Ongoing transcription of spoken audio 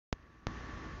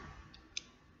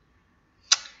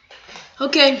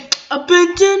Okay,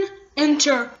 abandon,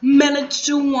 enter, Malach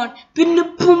to 1. Been a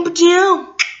boom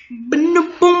down. Been a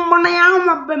boom down.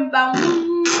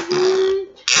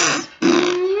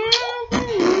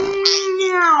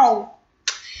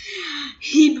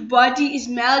 Everybody is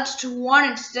Malach to 1,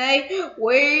 and today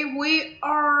we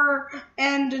are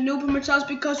in the new permit house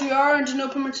because we are in the new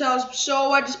permit house.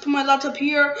 So I just put my laptop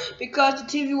here because the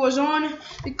TV was on,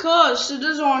 because it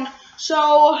is on. So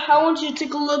I want you to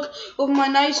take a look of my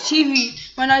nice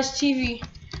TV,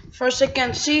 for a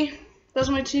second. See, that's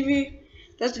my TV.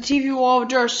 That's the TV wall over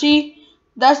there. See,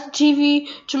 that's the TV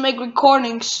to make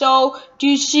recordings. So do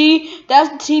you see? That's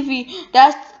the TV.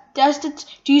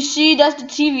 Do you see? That's the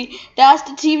TV. That's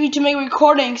the TV to make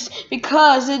recordings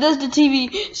because it is the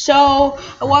TV. So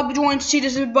I want you to see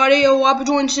this, everybody. I want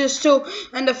you to see this too.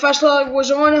 And the flashlight was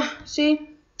on. See,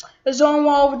 it's on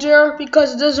over there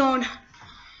because it is on.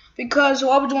 Because I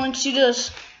want to see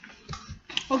this.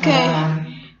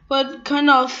 Okay, but kind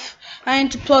of. I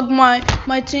need to plug my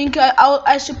thing.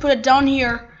 I should put it down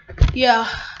here. Yeah.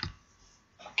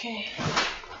 Okay.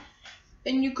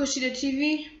 And you could see the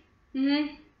TV.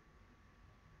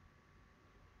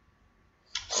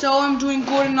 So I'm doing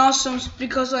good and awesome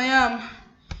because I am.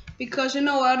 Because you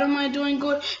know what am I doing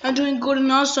good? I'm doing good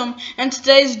and awesome. And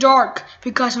today is dark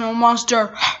because I'm a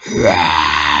monster.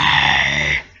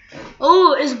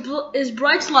 Oh, it's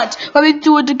bright lights. Let me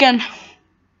do it again.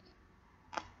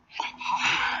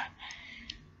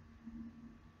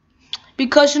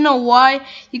 Because you know why?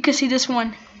 You can see this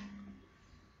one.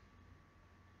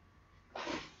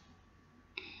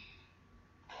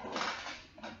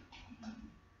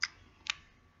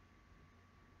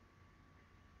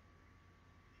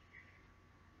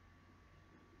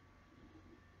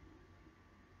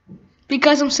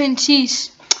 Because I'm saying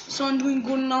cheese. So I'm doing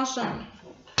good and awesome.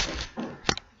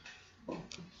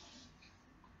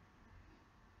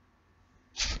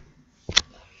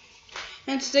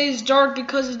 And today is dark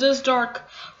because it is dark.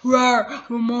 Roar,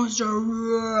 I'm a monster.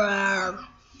 Roar.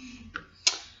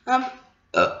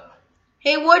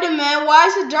 Hey, wait a minute. Why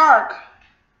is it dark?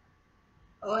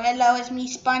 Oh, hello, it's me,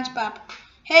 SpongeBob.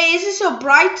 Hey, is it so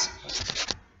bright?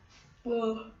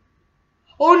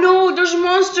 Oh no, there's a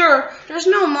monster. There's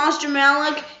no monster,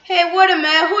 Malach. Hey, wait a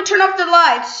minute. Who turned off the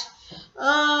lights?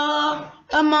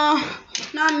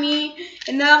 Not me.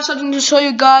 And I have something to show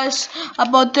you guys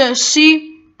about this. See?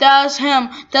 That's him.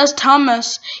 That's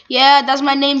Thomas. Yeah, that's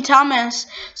my name, Thomas.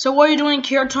 So what are you doing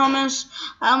here, Thomas?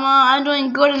 I'm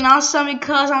doing good and awesome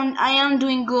because I am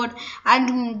doing good. I'm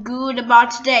doing good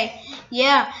about today.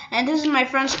 Yeah, and this is my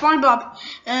friend SpongeBob,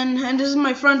 and this is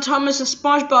my friend Thomas and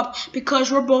SpongeBob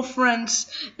because we're both friends.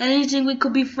 And anything we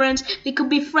could be friends. We could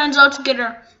be friends all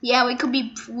together. Yeah, we could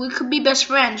be best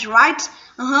friends, right?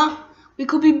 We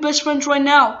could be best friends right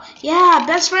now. Yeah,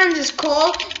 best friends is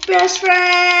cool. Best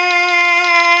friends.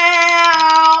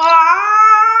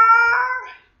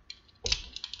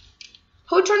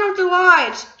 Who turned off the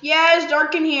lights? Yeah, it's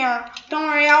dark in here. Don't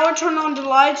worry, I will turn on the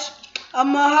lights. How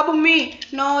about me?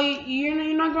 No,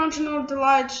 you're not going to turn off the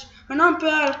lights. I'm not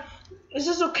bad. Is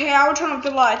this okay? I will turn off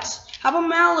the lights. How about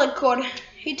Malach could?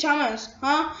 Hey, Thomas,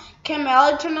 huh? Can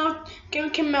Malach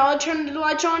turn the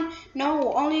lights on?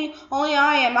 No, only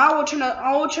I am. I will turn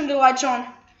the lights on.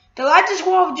 The light is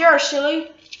over there,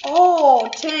 silly. Oh,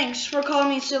 thanks for calling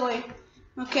me silly.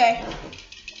 Okay.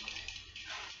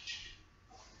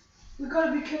 We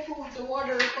gotta be careful with the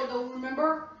water, though.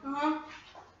 Remember?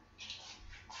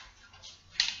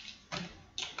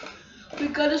 We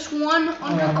got this one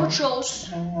under controls.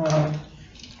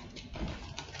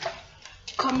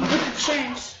 Come with the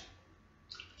chains.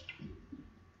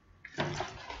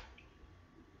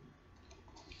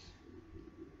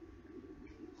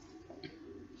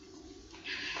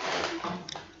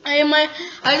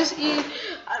 I just eat.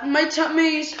 My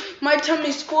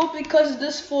tummy's full because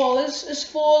this full. It's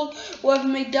full with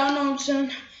McDonald's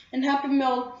and Happy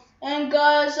Meal. And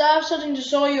guys, I have something to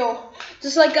show you.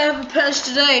 Just like I have a pinch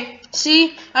today.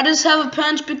 See, I just have a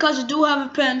pinch because I do have a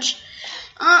pinch.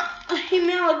 Hey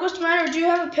Malach, what's the matter? Do you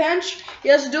have a pinch?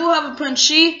 Yes, I do have a pinch.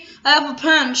 See, I have a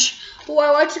pinch.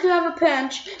 Why do you have a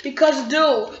pinch? Because I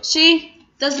do. See,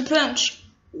 that's the pinch.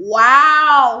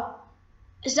 Wow.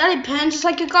 Is that a pen just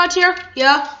like you got here?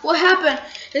 Yeah. What happened?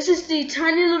 This is the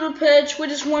tiny little pitch. We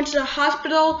just went to the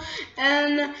hospital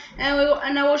and I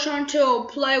was trying to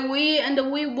play Wii and the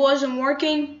Wii wasn't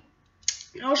working.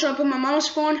 I was trying to put my mom's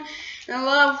phone and I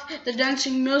love the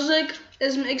dancing music.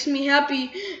 It makes me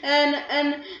happy. And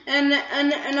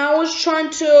I was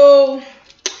trying to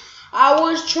I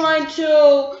was trying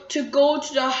to go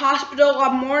to the hospital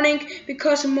at morning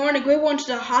because in morning we went to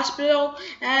the hospital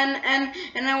and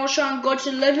I was trying to go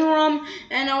to the living room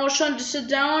and I was trying to sit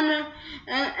down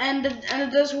and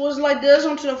this was like this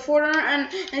onto the floor and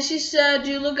she said,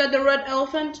 "Do you look at the red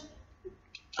elephant?"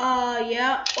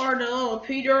 Yeah, or the little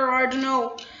Peter, I don't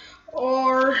know.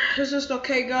 Or is this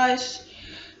okay, guys?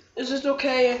 Is this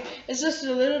okay? It's just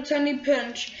a little tiny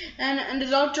pinch, and the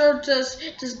doctor just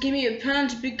give me a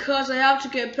pinch because I have to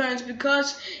get a pinch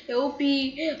because it will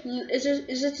be it's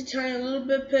just a tiny little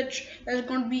bit pinch that's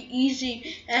going to be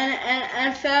easy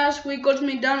and fast. We go to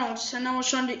McDonald's and I was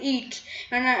trying to eat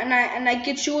and I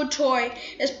get you a toy,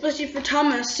 especially for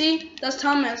Thomas. See, that's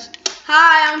Thomas.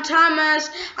 Hi, I'm Thomas.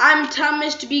 I'm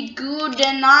Thomas to be good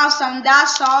and awesome,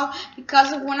 that's all.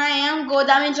 Because when I am good,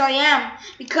 that means I am.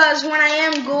 Because when I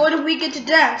am good, we get to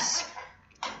dance.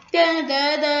 I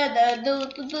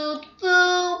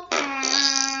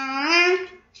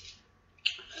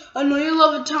know you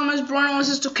love it, Thomas Bruno. Is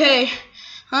this okay?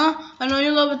 Huh? I know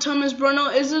you love it, Thomas Bruno.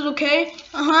 Is it okay?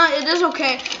 It is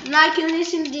okay. Now I can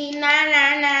listen to na.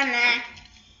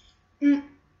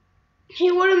 Hey,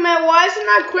 what am I? Why is it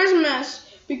not Christmas?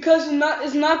 Because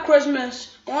it's not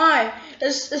Christmas. Why?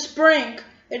 It's spring.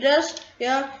 It is?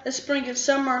 Yeah, it's spring and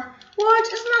summer. What?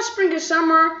 It's not spring and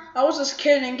summer. I was just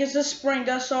kidding. It's just spring,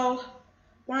 that's all.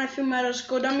 When I feel mad at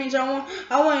school, that means I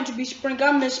want it to be spring.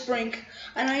 I miss spring.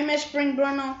 I know you miss spring,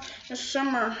 Bruno. It's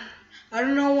summer. I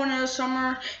don't know when it's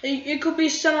summer. It could be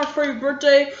summer for your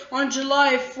birthday on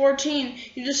July 14.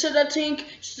 You just said that thing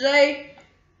today.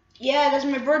 Yeah, that's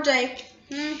my birthday.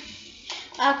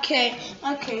 Okay.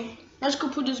 Let's go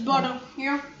put this bottle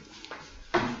here.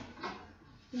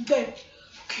 Okay.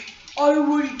 Are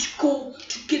you ready to go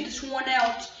to get this one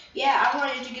out? Yeah, I'm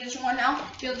ready to get this one out.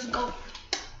 Yeah, let's go.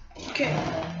 Okay.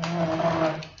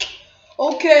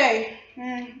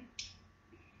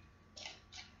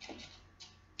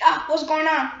 What's going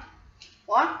on?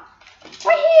 What?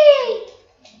 Whee!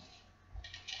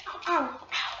 Ow!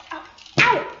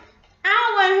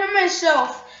 I hurt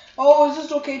myself. Oh, is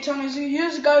this okay, Thomas? You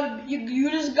just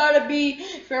gotta be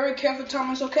very careful,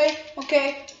 Thomas. Okay?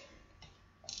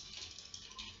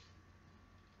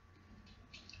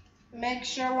 Make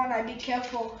sure when I be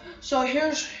careful. So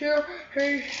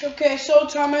okay. So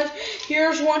Thomas,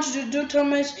 here's what you to do,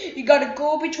 Thomas. You gotta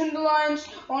go between the lines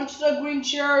onto the green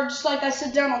chair, just like I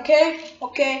sit down. Okay? Do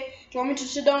you want me to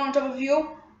sit down on top of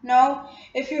you? No.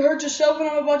 If you hurt yourself when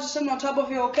I'm about to sit on top of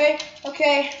you, okay?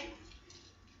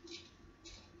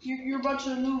 You're about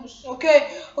to lose. Okay.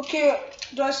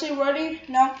 Do I say ready?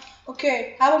 No.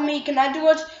 Okay. How about me? Can I do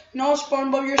it? No,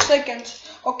 SpongeBob, you're second.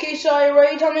 Okay, so are you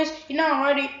ready, Thomas? You know I'm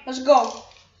ready. Let's go.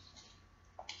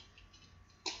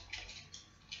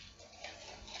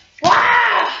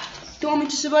 Wah! Do you want me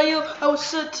to sit by you? I will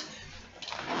sit.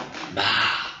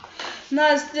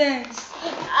 Nice things.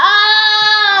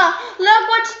 Look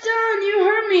what's done. You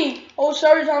hurt me. Oh,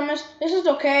 sorry, Thomas. This is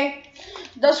okay.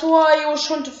 That's why I was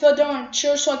trying to fall down in a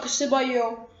chair so I could sit by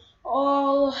you.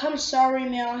 Oh, I'm sorry,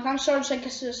 Malach. I'm sorry to take a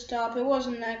stop. It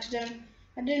wasn't an accident.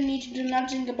 I didn't need to do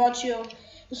nothing about you.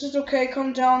 This is okay.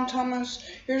 Calm down, Thomas.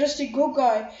 You're just a good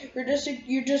guy. You're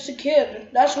just a kid.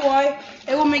 That's why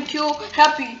it will make you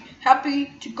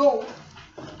happy to go.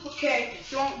 Okay.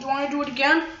 Do you want to do it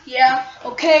again? Yeah.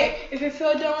 Okay. If you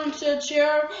fell down into the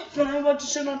chair, then I'm about to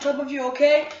sit on top of you.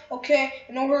 Okay.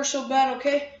 It don't hurt so bad.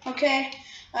 Okay.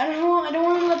 I don't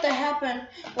want to let that happen.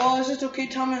 Well, is it okay,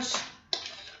 Thomas?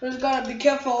 We just gotta be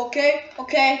careful.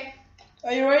 Okay.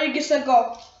 Are you ready? Get set,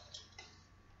 go.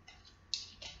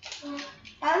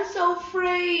 I'm so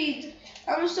afraid.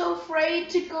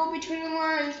 To go between the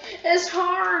lines. It's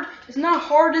hard. It's not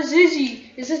hard, it's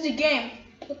easy. It's just a game.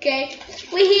 Okay.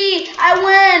 Wee! I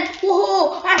win!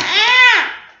 Woohoo!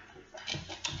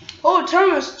 Oh,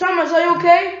 Thomas, are you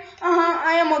okay?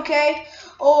 I am okay.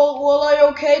 Oh, well, are you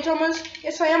okay, Thomas?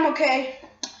 Yes, I am okay.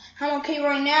 I'm okay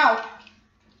right now.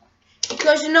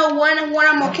 Because you know when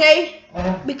I'm okay?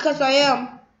 Because I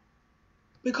am.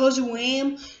 Because you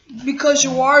am? Because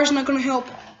you are is not gonna help.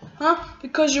 Huh?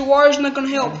 Because you are is not gonna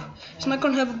help. It's not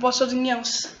gonna help about something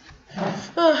else.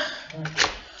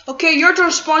 Okay, your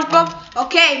turn, SpongeBob.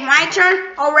 Okay, my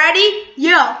turn already?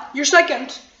 Yeah, you're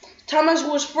second. Thomas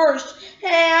was first.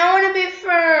 Hey, I wanna be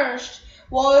first.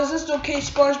 Well, is this okay,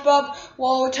 SpongeBob?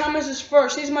 Well, Thomas is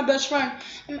first. He's my best friend.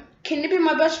 Can you be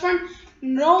my best friend?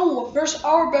 No, there's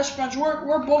our best friends.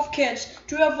 We're both kids.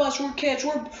 Two of us were kids.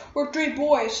 We're three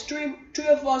boys. Two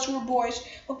of us were boys.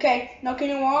 Okay, now can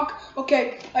you walk?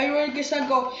 Okay, are you ready? Get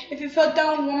go. If you fell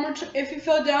down if you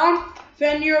fell down,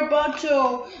 then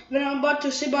I'm about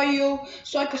to sit by you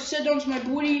so I could sit down to my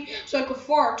booty so I could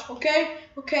fart. Okay.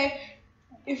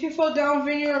 if you fall down,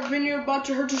 then you're about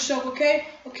to hurt yourself. Okay?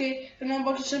 Okay. And I'm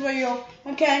about to save you.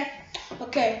 Okay.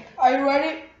 Okay. Are you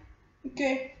ready?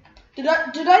 Okay. Did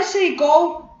I say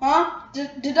go? Huh?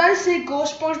 Did I say go,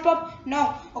 SpongeBob?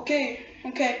 No. Okay.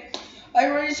 Okay. Are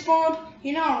you ready, SpongeBob?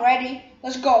 You know I'm ready.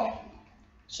 Let's go.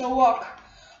 So walk.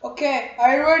 Okay.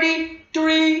 Are you ready?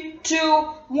 3, 2,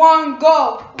 1,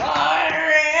 go. Ow!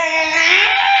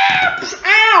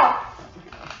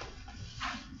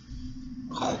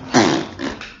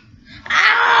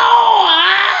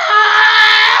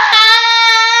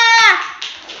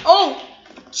 Oh,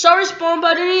 sorry, SpongeBob.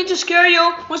 I didn't need to scare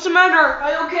you. What's the matter?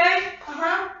 Are you okay?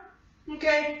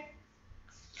 Okay.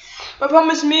 But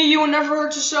promise me you will never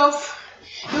hurt yourself.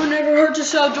 You will never hurt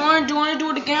yourself. Do you want to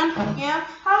do it again? Yeah.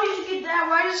 How did you get that?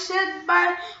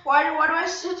 Why do I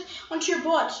sit onto your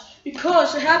butt?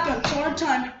 Because it happens all the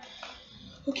time.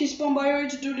 Okay, SpongeBob, are you ready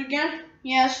to do it again?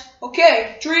 Yes.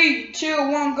 Okay. 3,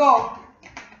 2, 1, go.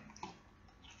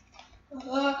 I'm so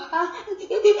afraid!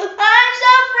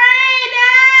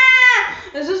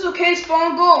 Is this okay,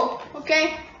 Spawn? Go.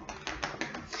 Okay.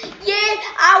 Yeah,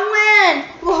 I win!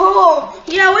 Whoa!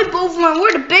 Yeah, we both won.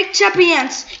 We're the big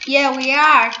champions. Yeah, we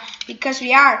are. Because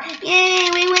we are. Yeah,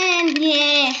 we win.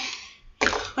 Yeah.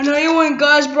 I know you win,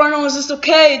 guys. Bruno, is this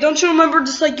okay? Don't you remember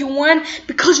just like you won?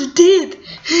 Because you did.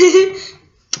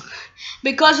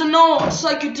 Because I know it's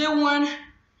like you did win.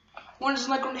 One is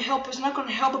not going to help. It's not going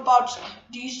to help about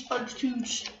these other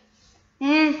twos.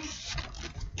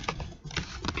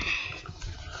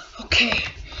 Okay.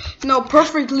 No,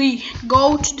 perfectly.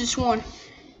 Go to this one.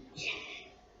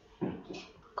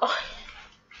 Go.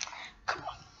 Come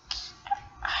on.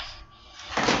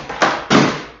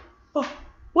 Oh,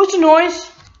 what's the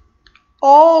noise?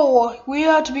 Oh, we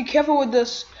have to be careful with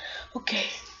this. Okay.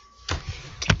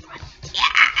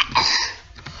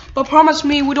 But promise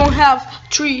me we don't have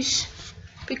trees.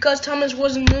 Because Thomas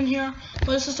wasn't in here.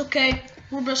 But it's just okay.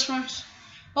 We're best friends.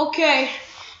 Okay.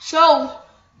 So.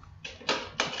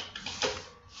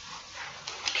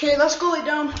 Okay, let's go lay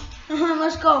down.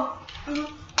 Let's go.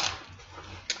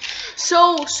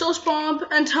 So SpongeBob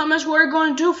and Thomas, what are you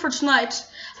going to do for tonight?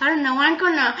 I don't know. I'm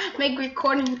going to make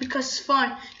recordings because it's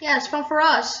fun. Yeah, it's fun for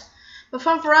us. But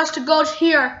fun for us to go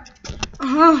here.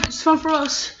 It's fun for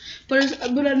us. But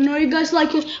I know you guys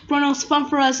like it. Bruno, it's fun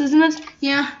for us, isn't it?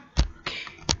 Yeah.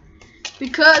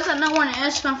 Because I know when it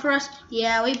is fun for us.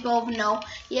 Yeah, we both know.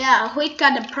 Yeah, we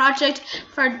got a project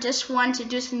for this one to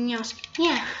do something else.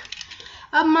 Yeah.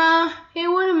 Hey,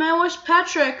 wait a minute, where's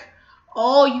Patrick?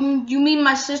 Oh, you mean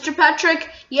my sister Patrick?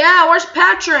 Yeah, where's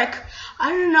Patrick?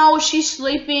 I don't know, she's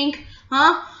sleeping.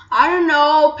 Huh? I don't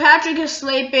know, Patrick is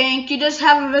sleeping. You just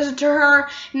haven't visited her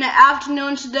in the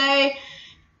afternoon today.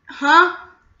 Huh?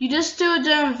 You just still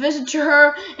didn't visit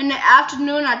her in the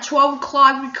afternoon at 12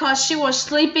 o'clock because she was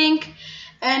sleeping,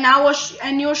 and you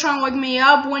were trying to wake me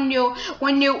up when you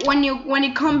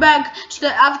come back to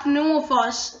the afternoon with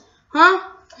us, huh?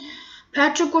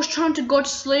 Patrick was trying to go to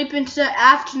sleep into the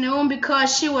afternoon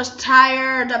because she was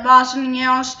tired about something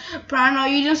else. But I know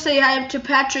you didn't say hi to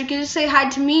Patrick. You just say hi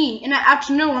to me in the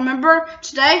afternoon. Remember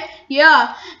today?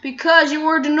 Yeah, because you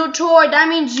were the new toy. That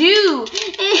means you.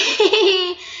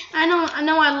 I know.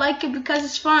 I like it because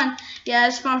it's fun. Yeah,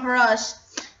 it's fun for us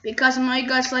because I know you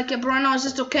guys like it. But I know it's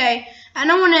just okay. I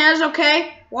know when it is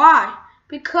okay. Why?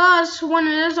 Because when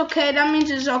it is okay, that means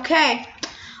it's okay.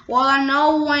 Well, I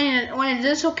know when it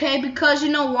is okay because you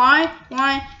know why?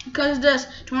 Why? Because of this.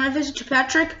 Do you want to visit your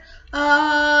Patrick?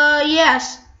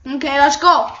 Yes. Okay, let's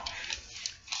go.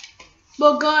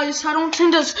 But guys, I don't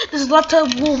think this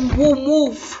laptop will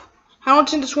move. I don't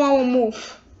think this one will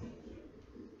move.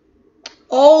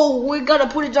 Oh, we gotta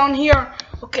put it down here.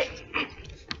 Okay.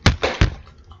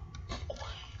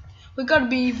 We gotta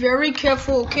be very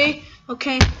careful. Okay.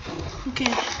 Okay.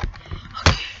 Okay.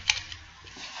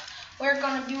 We're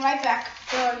gonna be right back.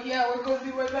 Yeah, we're gonna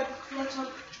be right back. Let's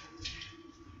look.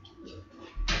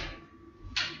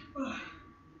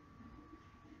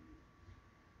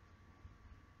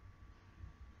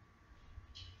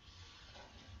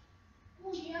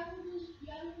 Oh, you haven't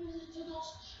visited to those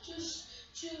to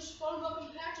SpongeBob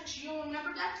and Patrick. You don't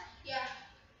remember that? Yeah.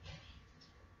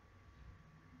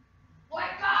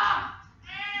 Wake up!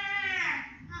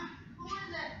 Who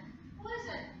is it? Who is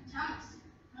it? Thomas.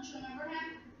 Don't you remember him?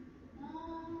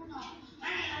 No.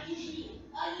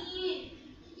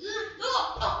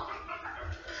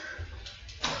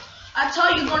 I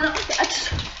tell you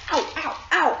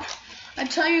I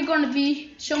tell you you're gonna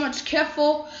be so much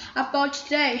careful about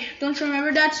today. Don't you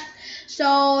remember that?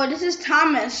 So this is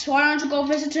Thomas. Why don't you go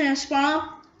visit him, SpongeBob?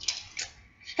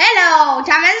 Hello,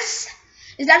 Thomas.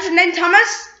 Is that your name,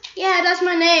 Thomas? Yeah, that's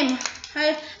my name.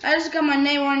 I just got my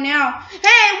name right now.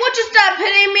 Hey, would you stop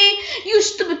hitting me? You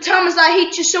stupid Thomas, I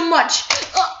hate you so much.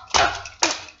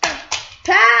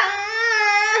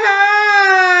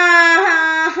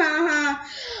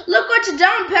 Look what you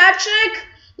done, Patrick.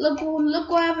 Look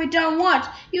what have you done. What?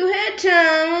 You hit him.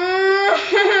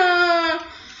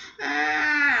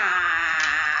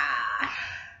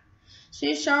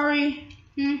 Say sorry.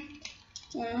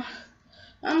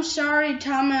 I'm sorry,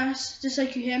 Thomas. Just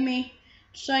like you hit me.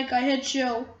 Just like I hit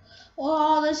you.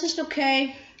 Oh, this is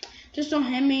okay. Just don't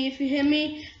hit me. If you hit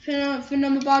me, if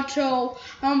I'm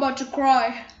about to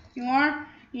cry. You are?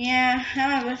 Yeah,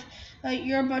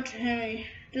 you're about to hit me.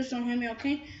 Just don't hit me,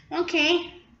 okay?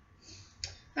 Okay.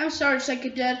 I'm sorry, just like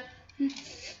you did.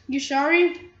 You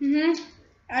sorry?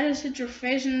 I just hit your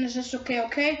face and it's just okay,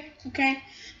 okay?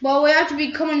 But we have to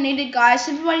be comminated, guys.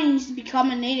 Everybody needs to be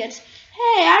comminated.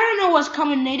 Hey, I don't know what's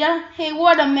comminated. Hey,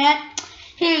 what a minute.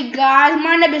 Hey guys,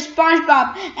 my name is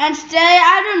SpongeBob, and today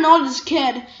I don't know this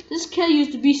kid. This kid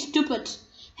used to be stupid.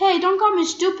 Hey, don't call me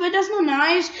stupid. That's not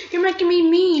nice. You're making me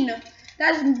mean.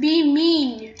 That's being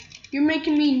mean. You're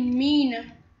making me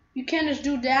mean. You can't just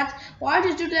do that. Why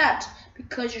just do that?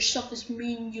 Because yourself is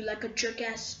mean. You like a jerk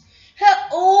ass. Hey,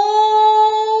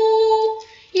 oh,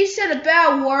 he said a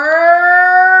bad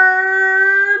word.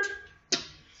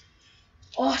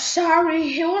 Oh,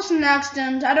 sorry, it was an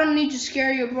accident. I don't need to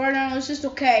scare you, brother. It's just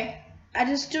okay. I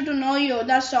just still don't know you,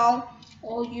 that's all.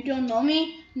 Oh, you don't know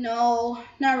me? No,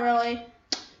 not really.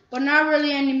 But not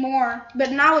really anymore.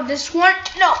 But now with this one,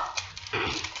 no.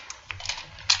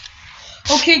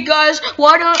 Okay, guys,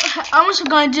 I'm just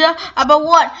gonna do about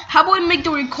what? How about we make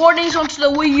the recordings onto the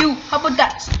Wii U? How about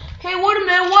that? Hey, wait a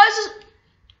minute, what is this?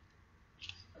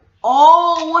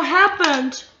 Oh, what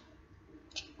happened?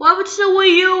 What happened to the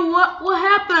Wii U? What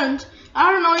happened?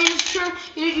 I don't know.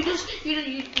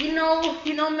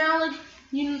 You know, Malach.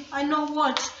 I know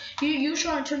what. You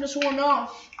trying to turn this one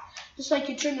off, just like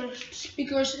you turn the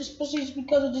speakers, especially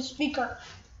because of the speaker.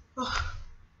 Ugh.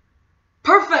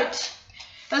 Perfect.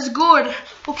 That's good.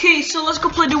 Okay, so let's go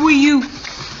play the Wii U.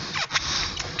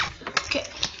 Okay.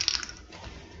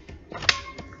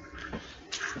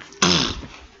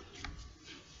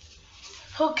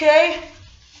 Okay.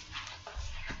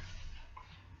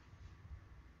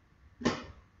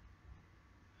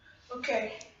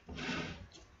 Okay.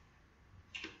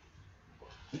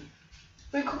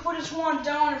 We could put this one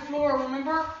down on the floor,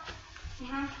 remember?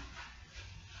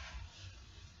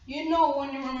 You know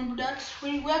when you remember that.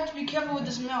 We have to be careful with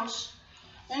this mouse.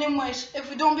 Anyways, if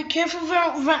we don't be careful,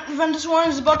 then this one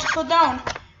is about to fall down.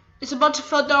 It's about to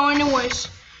fall down anyways.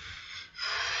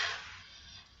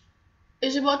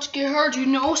 It's about to get hurt, you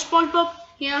know, SpongeBob?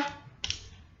 Yeah.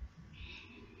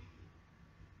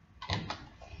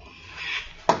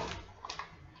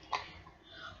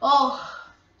 Oh,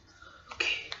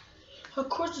 okay. Of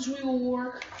course this will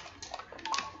work.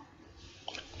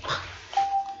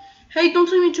 Hey, don't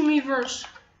take me to me first.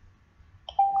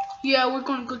 Yeah, we're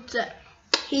gonna go to that.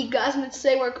 Hey guys, let's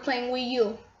say we're playing Wii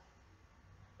U.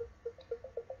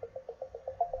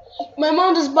 My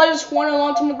mom just bought this one a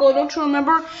long time ago, don't you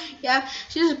remember? Yeah,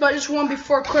 she just bought this one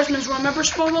before Christmas, remember,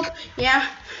 SpongeBob? Yeah.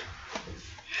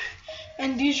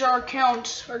 And these are our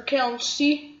accounts,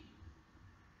 see?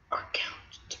 Our accounts.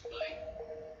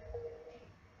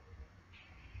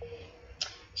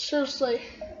 Seriously,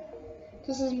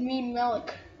 this is me,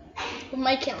 Malach, with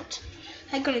my account.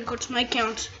 I'm gonna go to my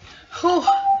account. Oh,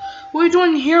 what are you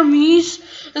doing here, Mies?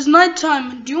 It's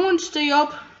nighttime. Do you want to stay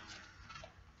up?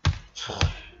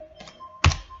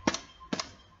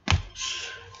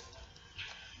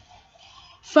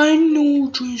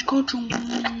 Final change control.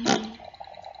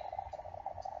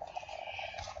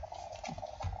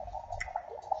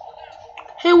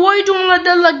 Hey, why are you doing like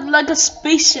that? Like a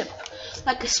spaceship.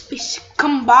 Like a spaceship.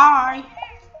 Come by.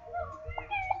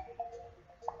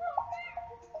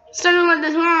 Standing like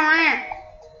this.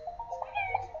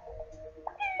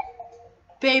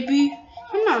 Baby.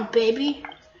 I'm not a baby.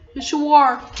 Yes, you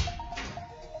are.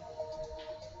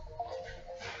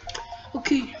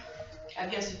 Okay. I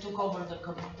guess you took over the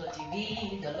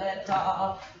TV, the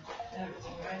laptop,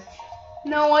 everything, right?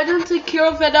 No, I didn't take care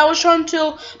of it. I was trying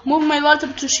to move my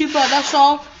laptop to Shiba, that's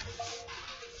all.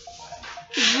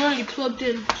 It's really plugged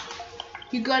in.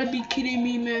 You gotta be kidding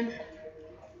me, man.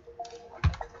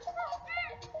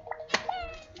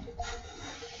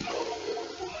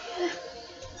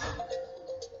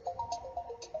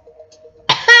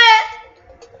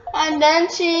 I'm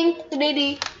dancing,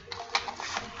 lady.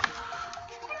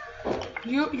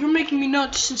 You're making me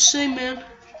nuts insane, man.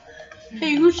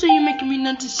 Hey, who said you're making me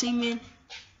nuts insane, man?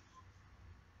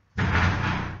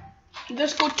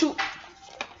 Let's go to.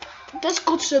 Let's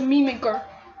go to the meme maker.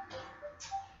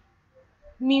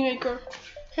 Meme maker.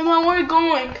 Hey mom, where are you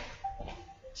going?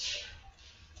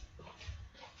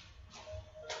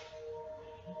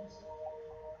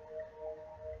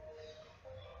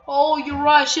 Oh, you're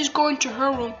right. She's going to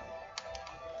her room.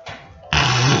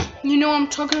 You know what I'm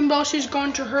talking about? She's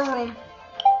going to her room.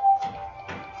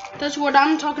 That's what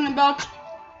I'm talking about.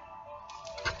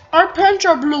 Our pants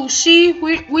are blue. See,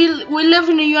 we live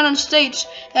in the United States,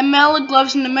 and Malach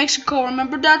lives in Mexico.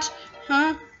 Remember that?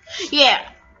 Huh? Yeah,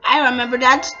 I remember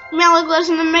that. Malach lives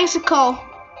in Mexico.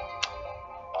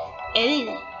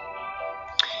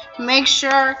 Make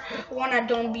sure when I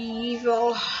don't be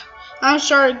evil. I'm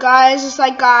sorry, guys. It's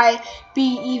like I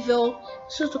be evil.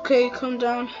 It's just okay. Calm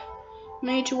down.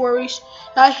 No need to worry.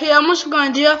 Hey, I'm also got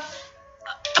an idea.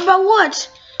 About what?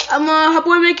 How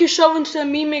about I make yourself into a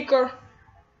meme maker?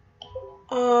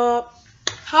 How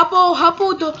about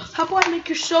I make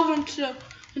yourself into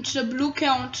the blue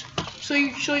count? So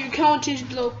your count is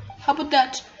blue. How about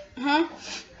that?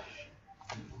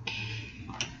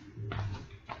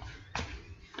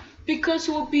 Because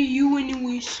it will be you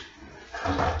anyways.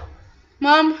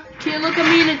 Mom, can you look at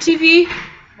me in the TV?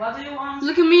 What do you want?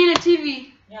 Look at me in the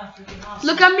TV. Yeah, awesome.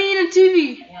 Look at me in the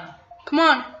TV. Yeah. Come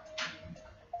on.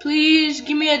 Please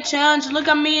give me a chance. Look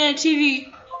at me in the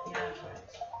TV.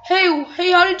 Yeah.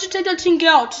 Hey, how did you take that thing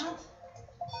out?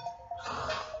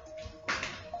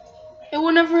 It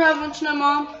will never happen to my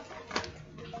mom.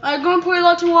 I'm gonna play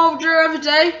lots of over there every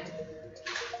day.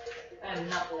 I'm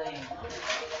not playing.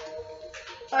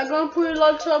 I'm gonna put your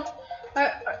laptop.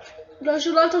 Does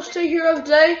your laptop stay here every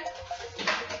day?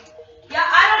 Yeah,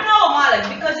 I don't know, Malach,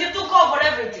 because you took over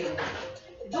everything.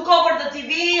 You took over the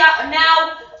TV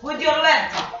now with your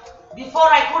laptop. Before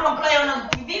I couldn't play on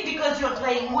the TV because you're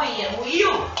playing Wii and Wii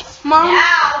U. Mom?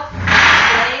 Now,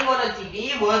 I'm playing on the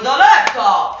TV with the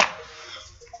laptop.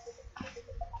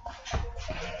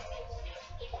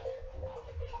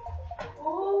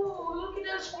 Oh, look at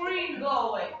that screen go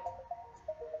away.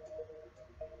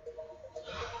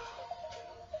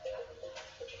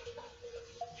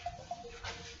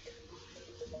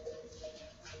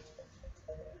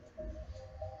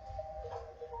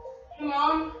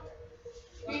 Mom,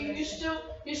 you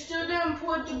still didn't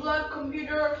put the black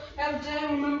computer every day,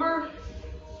 remember?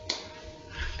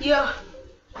 Yeah.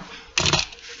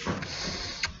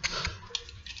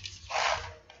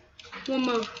 Warm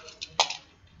up.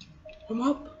 Warm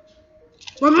up.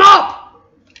 Warm up!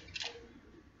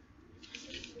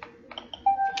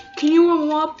 Can you warm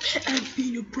up and be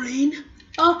your brain?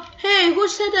 Hey, who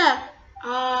said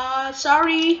that?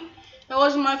 Sorry. That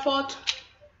wasn't my fault.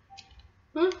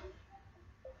 Huh?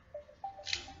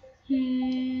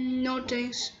 No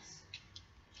thanks.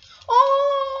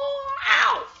 Oh,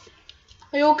 ow!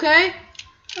 Are you okay?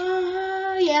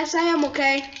 Yes, I am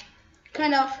okay.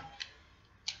 Kind of.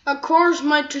 Of course,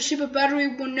 my Toshiba battery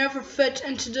will never fit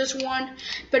into this one,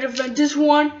 better than this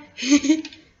one.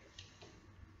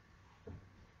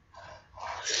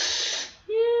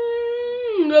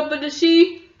 Up at the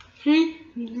sea.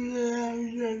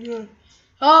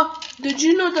 Oh, did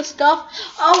you know the stuff?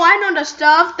 Oh, I know the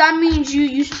stuff. That means you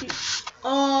used to.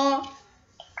 I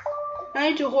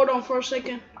need to hold on for a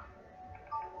second.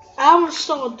 I haven't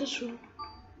installed this one.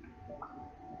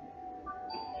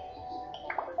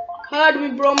 Hi, me,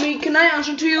 bro. Me, can I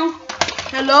answer to you?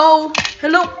 Hello,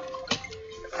 hello,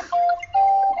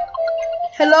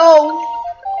 hello.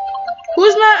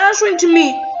 Who's not answering to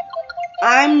me?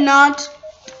 I'm not.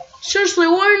 Seriously,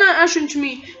 why are you not answering to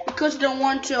me? Because I don't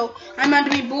want to. I'm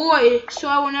Enemy Boy, so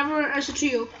I will never answer to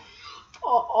you.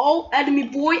 Oh, Enemy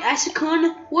Boy,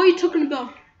 Asicon? What are you talking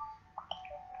about?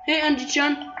 Hey,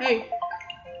 Andy-chan. Hey.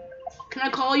 Can I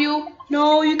call you?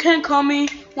 No, you can't call me.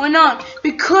 Why not?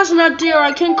 Because I'm not there.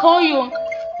 I can't call you.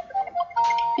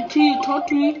 Until you talk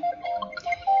to me.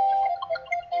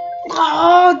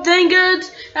 Oh, dang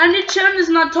it. Andy-chan is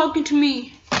not talking to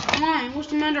me. Why? What's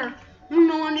the matter? I don't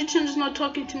know. Andy-chan is not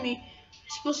talking to me.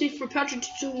 Especially for Patrick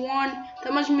 221.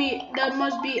 That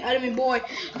must be Enemy Boy.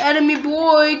 Enemy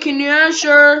Boy, can you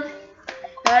answer?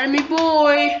 Enemy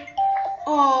Boy.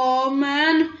 Oh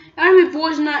man, Enemy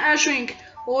Boy's not answering.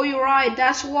 Oh, you're right.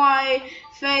 That's why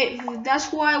we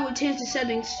changed the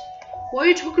settings. What are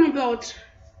you talking about?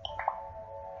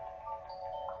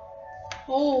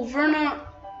 Oh, Verna.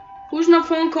 Who's not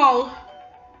phone call?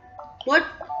 What?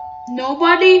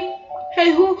 Nobody?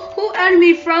 Hey, who added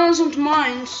me friends onto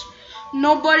mines?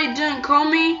 Nobody didn't call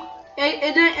me.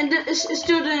 It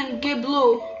still didn't get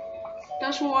blue.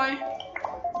 That's why.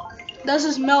 That's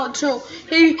his Malach too.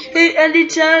 Hey, Andy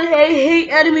Chan. Hey,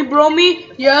 enemy bro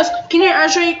me. Yes. Can you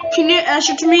answer? Can you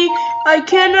answer to me? I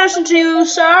can't answer to you.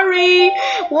 Sorry.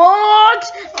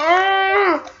 What?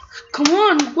 Come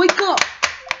on, wake up.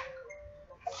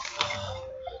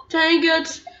 Dang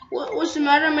it. What's the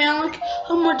matter, Malach?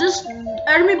 This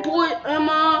enemy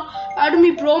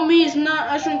bro me is not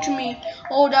answering to me.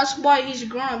 Oh, that's why he's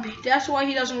grumpy. That's why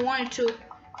he doesn't want to.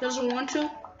 Doesn't want to?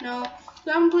 No.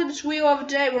 We haven't played this wheel of a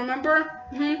day, remember?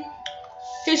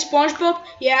 Hey, SpongeBob.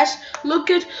 Yes. Look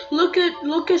at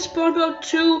SpongeBob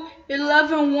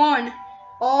 2:11:1.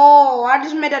 Oh, I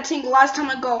just made that thing last time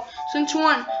ago. Since a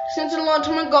long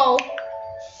time ago.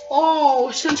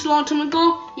 Oh, since a long time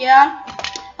ago? Yeah.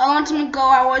 A long time ago,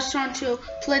 I was trying to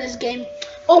play this game.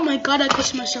 Oh my god, I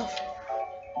cursed myself.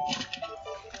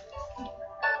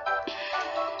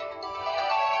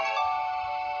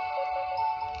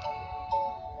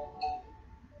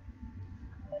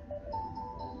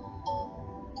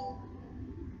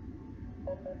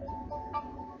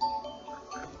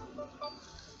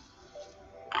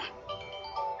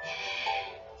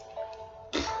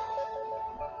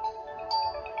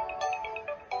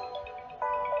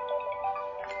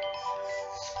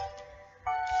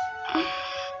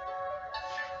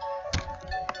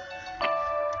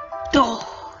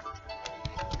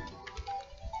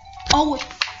 Oh.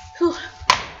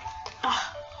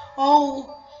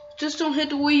 Oh, just don't hit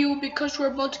the Wii U because we're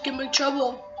about to get in big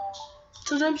trouble.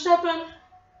 So I'm stepping.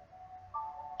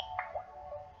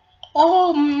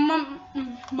 Oh,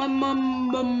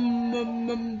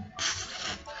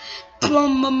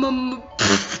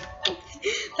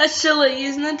 that's silly,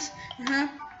 isn't it?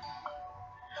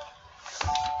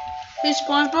 Hey,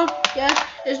 SpongeBob. Yes,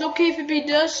 it's okay if you beat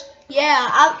this.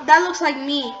 Yeah, that looks like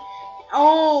me.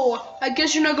 Oh, I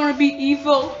guess you're not gonna be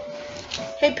evil.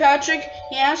 Hey, Patrick.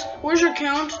 Yes, where's your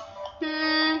count?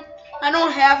 I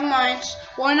don't have mine.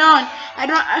 Why not? I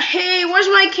don't. Hey, where's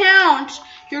my count?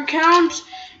 Your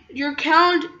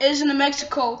count is in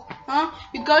Mexico, huh?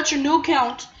 You got your new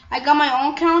count. I got my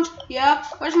own count. Yeah.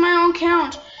 Where's my own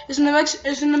count? It's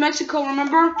in Mexico.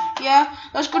 Remember? Yeah.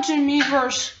 Let's go to the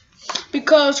Miiverse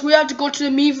because we have to go to the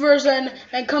Miiverse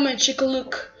and come and take a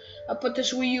look. I'll put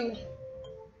this Wii U.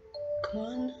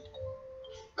 Come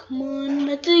on,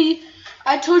 Matty.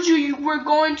 I told you we're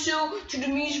going to the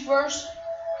Miiverse.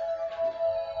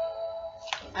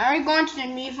 Are we going to the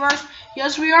Miiverse?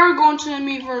 Yes, we are going to the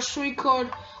Miiverse. So we could,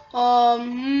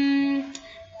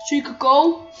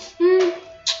 go.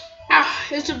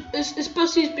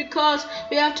 Especially because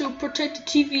we have to protect the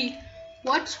TV.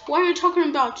 What? What are you talking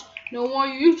about? No, what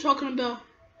are you talking about?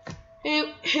 Hey,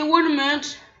 wait a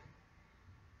minute.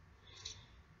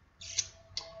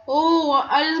 Oh,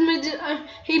 I just made it.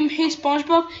 Hey,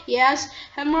 SpongeBob. Yes.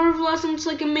 Have more lessons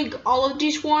so I can make all of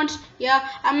these ones. Yeah,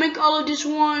 I make all of these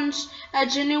ones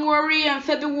at January and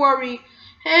February.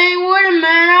 Hey, wait a minute.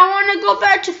 I want to go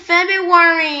back to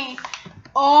February.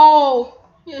 Oh.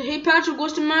 Hey, Patrick.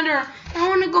 What's the matter? I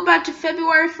want to go back to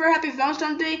February for Happy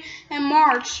Valentine's Day and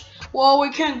March. Well, we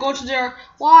can't go to there.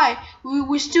 Why?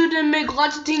 We still didn't make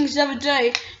lots of things every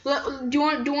day. Do you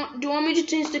want me to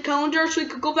change the calendar so we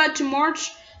could go back to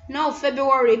March? No,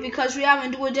 February, because we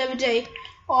haven't do it every day.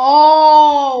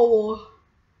 Oh,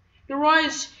 you're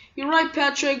right. You're right,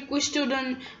 Patrick. We still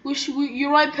didn't.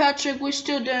 You're right, Patrick. We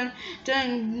still didn't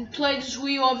play this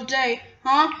Wii U every day,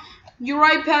 huh? You're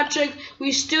right, Patrick.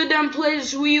 We still didn't play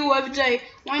this Wii U every day.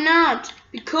 Why not?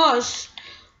 Because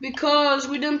we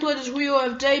didn't play this Wii U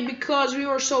every day because we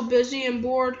were so busy and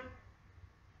bored.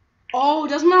 Oh,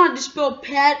 that's not how to spell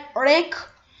Patrick.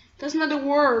 That's not the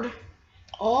word.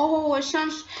 Oh, it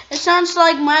sounds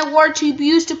like my word to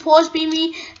use to post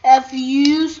me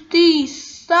F-U-S-T.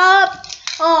 Stop.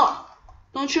 Oh,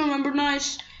 don't you remember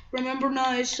nice? Remember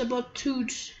nice about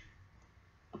toots.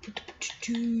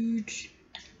 Toots.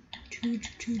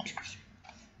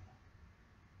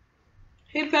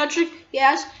 Hey, Patrick.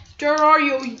 Yes, there are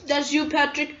you. That's you,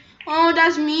 Patrick. Oh,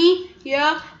 that's me.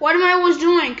 Yeah. What am I always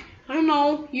doing? I don't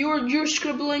know. You're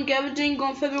scribbling everything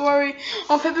on February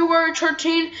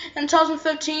 13,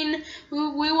 2015.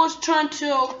 You was trying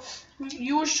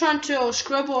to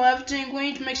scribble everything. We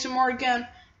need to make some more again.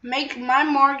 Make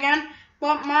mine more again.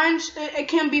 But mine's it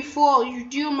can't be full.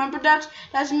 Do you remember that?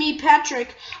 That's me,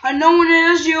 Patrick. I know when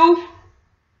it is you.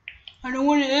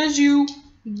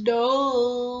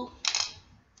 Duh.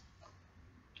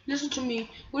 Listen to me.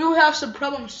 We will have some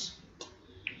problems.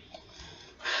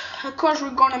 Of course, we're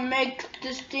gonna make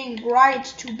this thing right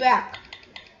to back.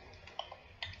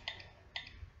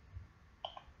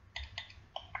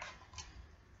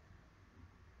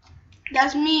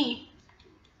 That's me.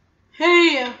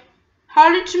 Hey, How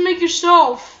did you make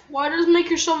yourself? Why does make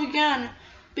yourself again?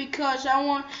 Because I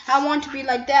want to be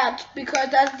like that. Because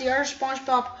that's the other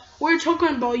SpongeBob. What are you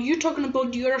talking about? You're talking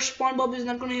about the other SpongeBob is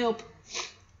not gonna help.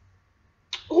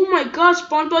 Oh my God,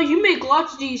 SpongeBob, you make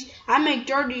lots of these. I make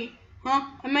 30. Huh?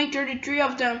 I make 33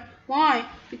 of them. Why?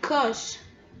 Because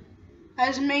I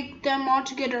just make them all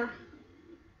together.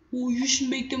 Oh, you should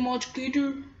make them all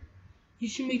together. You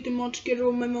should make them all together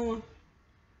with my mama.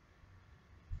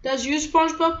 That's you,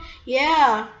 SpongeBob?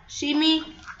 Yeah. See me?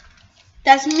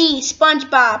 That's me,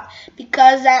 SpongeBob.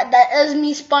 Because that is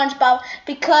me, SpongeBob.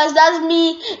 Because that's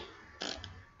me.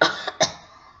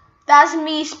 That's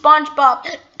me, SpongeBob.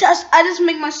 I just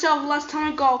make myself last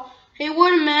time ago. Hey,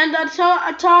 wait a minute. I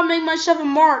thought I made myself in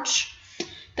March.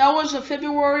 That was a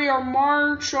February or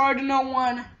March, or I don't know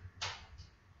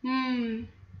when.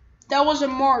 That was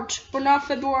in March, but not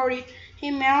February.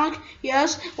 Hey, Malach.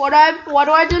 Yes. Why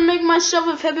do I didn't make myself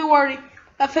in February?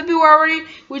 February,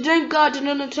 we didn't go to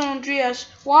Nintendo Andreas.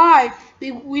 Why?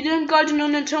 We didn't go to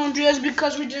Nintendo Andreas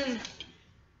because we didn't.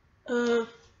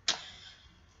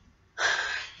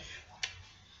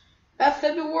 At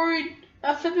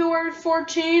February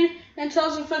 14,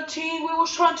 2015, we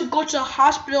was trying to go to the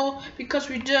hospital because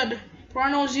we did.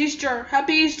 Ronald's Easter.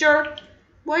 Happy Easter.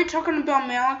 What are you talking about,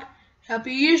 Malach?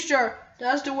 Happy Easter.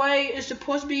 That's the way it's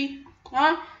supposed to be.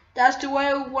 Huh? That's the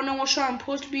way when it was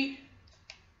supposed to be.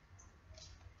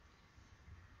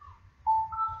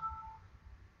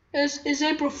 It's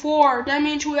April 4. That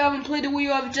means we haven't played the Wii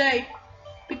U every day.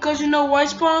 Because you know why,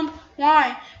 Spawn?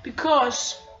 Why?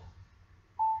 Because...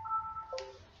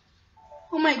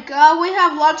 Oh my God, we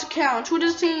have lots of counts. Who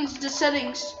just changed the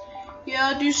settings?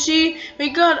 Yeah, do you see?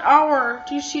 We got our.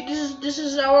 Do you see? This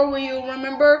is our Wii U.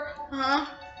 Remember?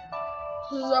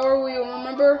 This is our Wii U.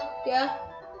 Remember? Yeah.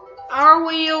 Our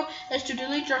Wii U is to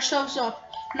delete ourselves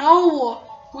up. No,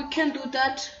 we can't do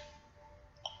that.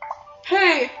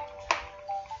 Hey.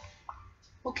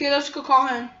 Okay, let's go call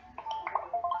him.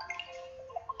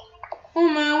 Oh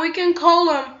man, we can call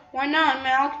him. Why not,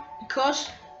 Malach? Because.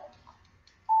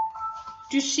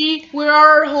 Do you see? We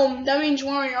are at home. That means we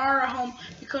are at home.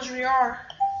 Because we are.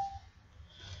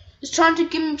 It's trying to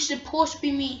give me supposed to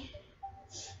be me.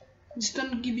 It's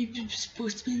trying to give me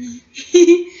supposed to be me.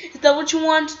 Is that what you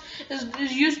want?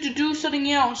 Is used to do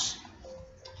something else.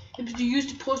 If you used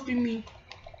to supposed to be me.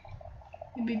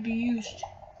 It would be used.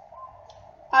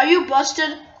 Are you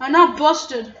busted? I'm not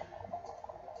busted.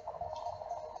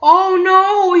 Oh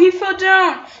no, he fell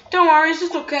down. Don't worry, it's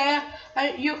just okay.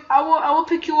 I will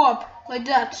pick you up. Like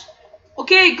that.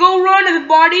 Okay, go run,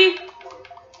 everybody.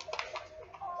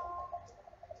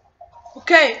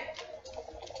 Okay.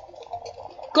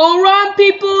 Go run,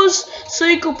 peoples, so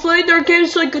you can play their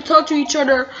games, so you can talk to each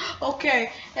other.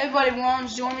 Okay, everybody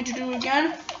runs. Do you want me to do it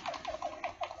again?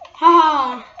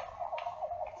 Haha.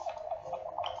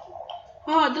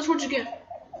 Haha, that's what you get.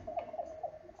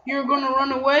 You're gonna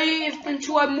run away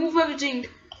until I move everything.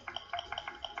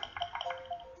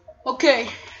 Okay.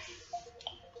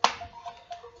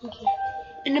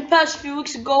 In the past few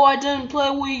weeks ago, I didn't play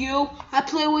Wii U. I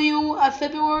played Wii U at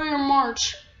February or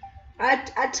March.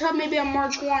 I tell maybe at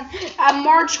March 1. At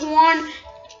March 1,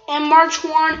 and March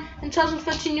 1 in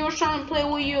 2015, you were trying to play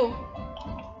Wii U.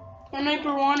 On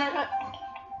April 1,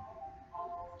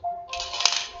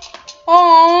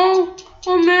 oh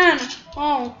man.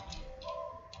 Oh.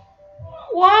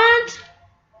 What?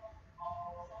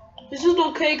 Is this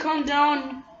okay? Calm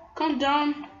down. Calm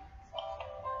down.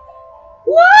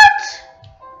 What?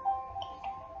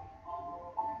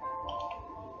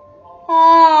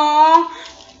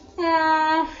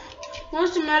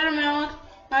 What's the matter, Malach?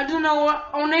 I don't know.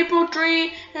 On April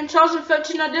 3 in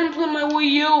 2015, I didn't play my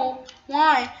Wii U.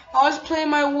 Why? I was playing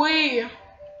my Wii.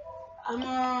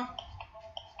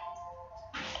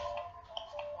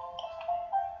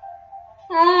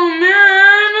 Oh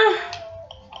man.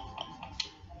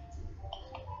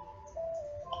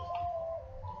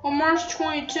 On March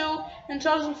 22 in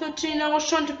 2015, I was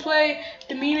trying to play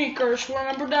the Mimikers.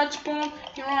 Remember that, Spawn?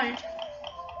 You're right.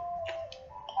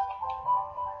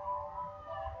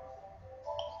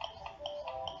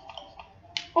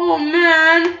 Oh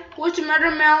man, what's the matter,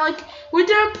 Malach? We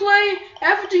didn't play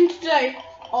everything today.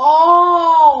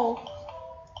 Oh,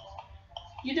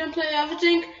 you didn't play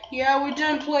everything? Yeah, we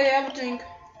didn't play everything.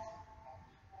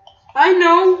 I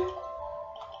know.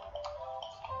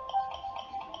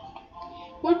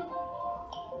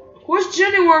 What's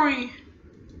January?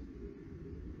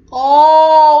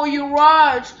 Oh, you're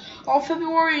right. On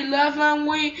February 11,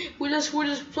 we just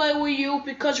play Wii U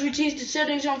because we changed the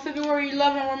settings on February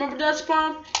 11. Remember that,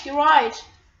 Spawn? You're right.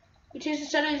 We changed the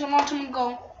settings a long time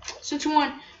ago. Since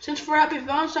when? Since for Happy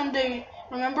Valentine's Day.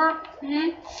 Remember?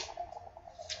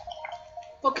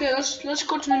 Okay, let's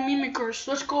go to the Mimikers.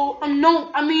 Let's go.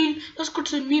 No, I mean let's go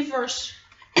to the Miiverse.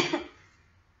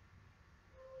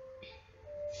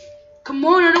 Come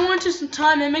on, I don't want to some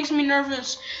time. It makes me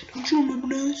nervous. Don't you remember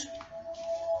this?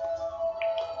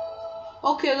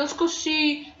 Okay, let's go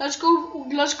see. Let's go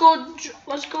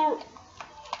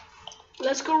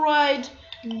ride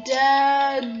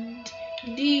Daddy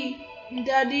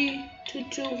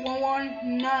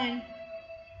 22119.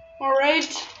 All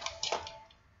right.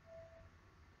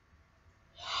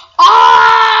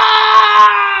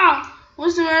 Ah!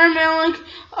 What's the matter, Malach?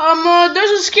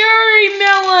 There's a scary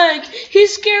Malach.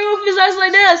 He's scary with his eyes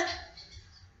like this.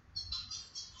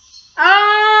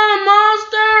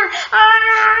 Monster!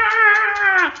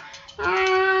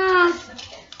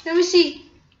 Let me see.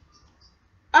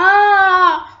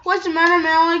 What's the matter,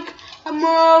 Malach?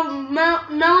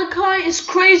 Malachi is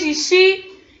crazy. See,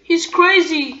 he's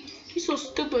crazy. He's so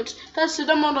stupid. That's it.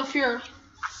 I'm out of here.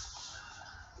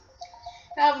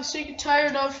 I'm sick and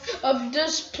tired of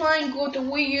this playing with the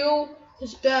Wii U.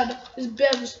 It's bad. It's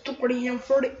bad. It's starting him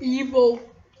for the evil.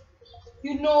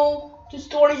 You know, just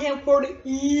starting him for the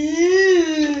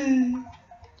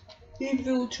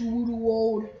evil to the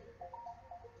world.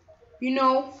 You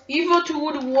know, evil to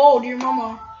the world. Your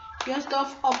mama. Get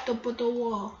stuff up the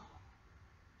wall.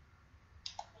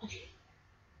 Okay.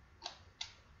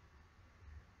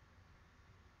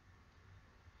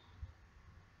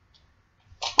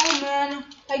 Oh man,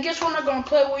 I guess we're not gonna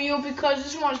play with you because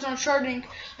this one's not charging.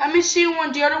 Let me see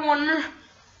the other one.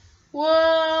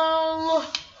 Well,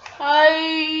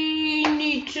 I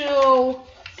need to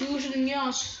do something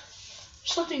else.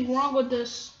 There's something wrong with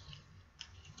this.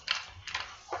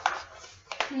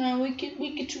 No, we get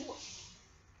to.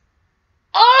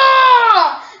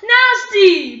 Ah,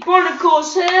 nasty!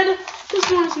 Barnacle's head.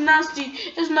 This one's nasty.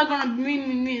 It's not gonna bring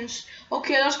me miss.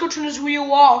 Okay, let's go turn this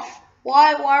wheel off.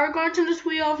 Why are we gonna turn this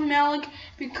Wii off, Malach?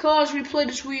 Because we played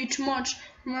this Wii too much.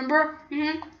 Remember?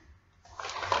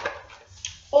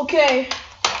 Okay.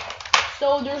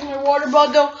 So there's my water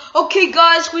bottle. Okay,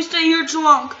 guys, we stay here too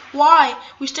long. Why?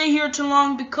 We stay here too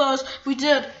long because we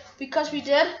did. Because we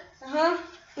did?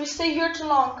 We stay here too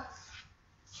long.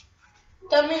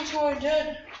 That means what we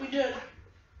did. We did.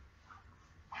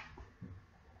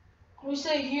 We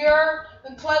stay here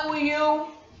and play with you.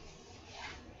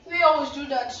 We always do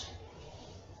that.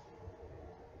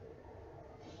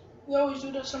 We always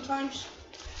do that sometimes.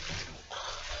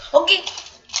 Okay.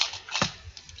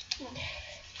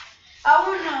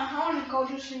 I wanna go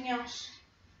do something else.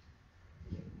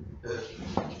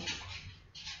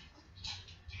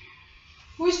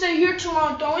 We stay here too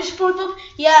long, don't we, SpongeBob?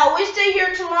 Yeah, we stay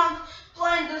here too long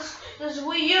playing this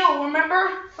Wii U.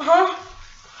 Remember?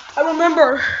 I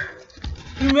remember.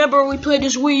 Remember we played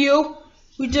this Wii U?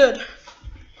 We did.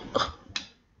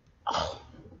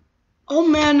 Oh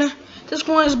man, this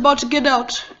one is about to get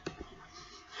out.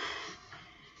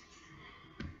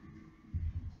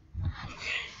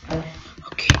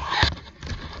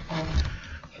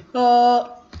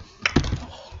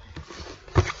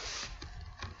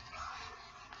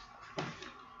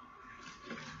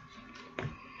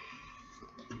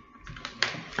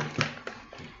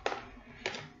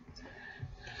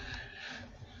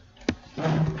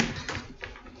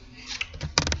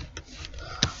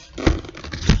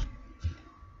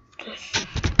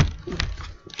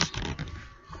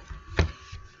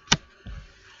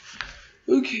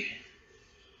 Okay.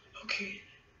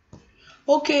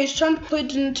 Okay, it's time to play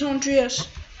the Nintendo DS.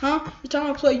 It's time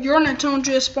to play your Nintendo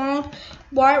DS, Spawn.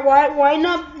 Why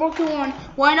not broken one?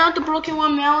 Why not the broken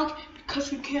one, Malach?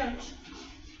 Because we can't.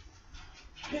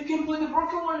 You can play the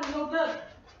broken one, it's no good.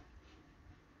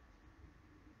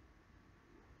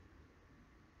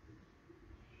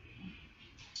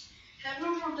 Have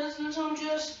you ever this Nintendo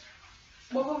DS?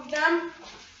 Both of them?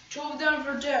 Two of them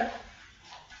are dead.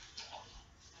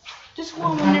 This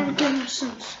one will never get no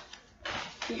sense.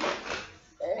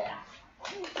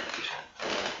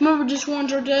 Remember, these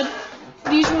ones are dead.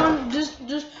 These ones,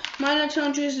 this my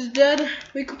Nintendo DS is dead.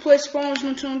 We could play Spawn's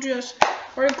Nintendo DS,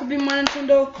 or it could be my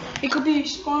Nintendo. It could be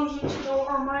Spawn's Nintendo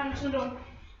or my Nintendo.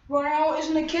 Right now, it's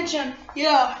in the kitchen.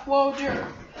 Yeah, well, dear.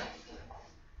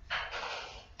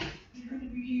 You're gonna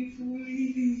be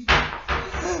here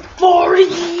for 40.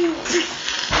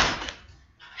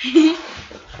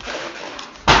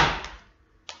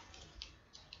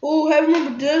 Oh, have you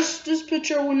remember this? This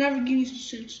picture will never give you some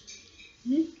sense.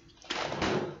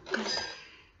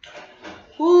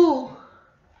 Ooh.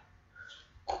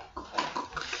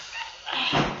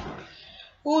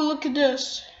 Oh, look at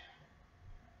this.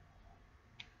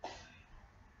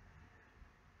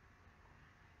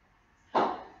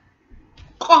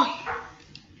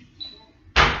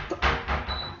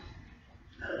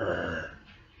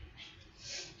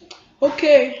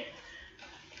 Okay.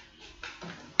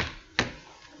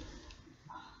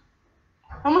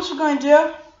 How much we going to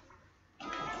do?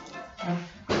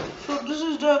 So this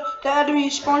is the Academy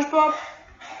SpongeBob.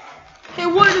 Hey,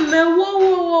 wait a minute!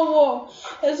 Whoa!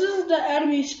 Is this the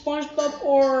Academy SpongeBob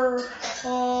or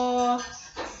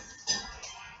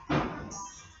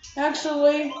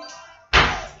actually,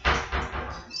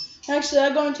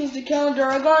 I'm gonna change the calendar.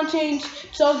 I'm gonna change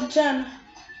 2010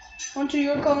 onto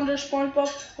your calendar, SpongeBob.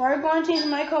 Or I'm gonna change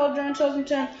my calendar in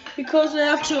 2010 because I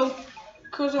have to,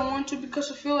 because I want to,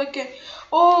 because I feel like it.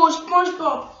 Oh,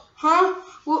 SpongeBob, huh?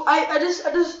 Well,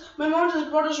 my mom just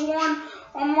brought us one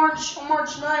on March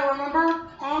 9. Remember?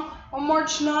 Huh? On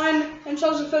March 9 in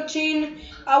 2015,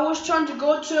 I was trying to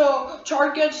go to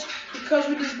Target because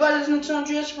we just bought this Nintendo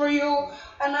DS for you,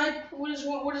 and we just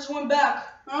went back,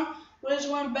 huh? We just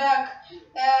went back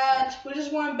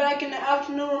in the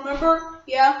afternoon, remember?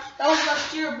 Yeah, that was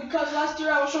last year, because last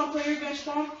year I was trying to play your game's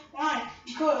phone. Why?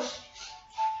 Because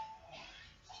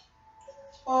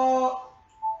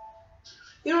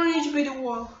you don't need to be the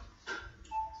wall.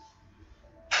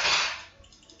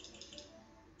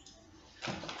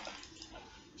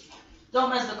 Don't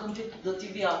mess the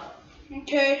TV up.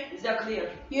 Okay. Is that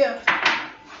clear? Yeah.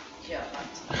 Yeah.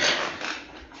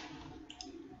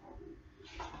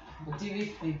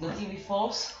 If the TV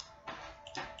falls,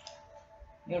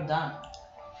 you're done.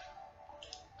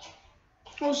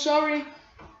 Oh, sorry.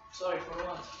 Sorry for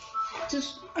what?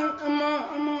 Just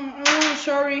I'm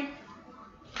sorry.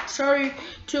 Sorry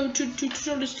to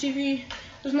show this TV.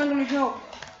 It's not gonna help.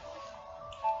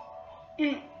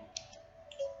 It's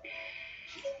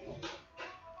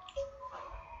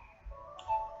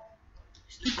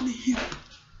not gonna help.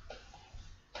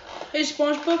 Hey,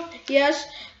 SpongeBob. Yes.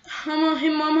 Hey,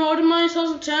 Mom. How old am I?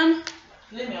 2010.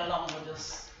 Leave me alone with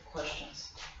these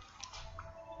questions.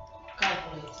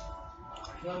 Calculate.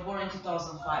 You were born in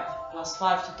 2005 plus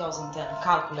 5 2010.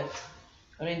 Calculate.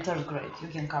 You're in 3rd grade. You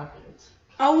can calculate.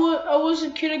 I was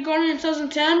in kindergarten in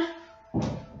 2010.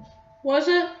 Was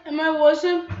it? Was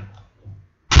it?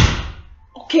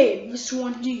 Okay, let's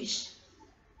want these.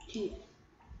 Here.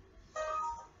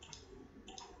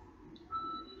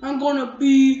 I'm gonna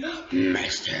be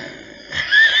master.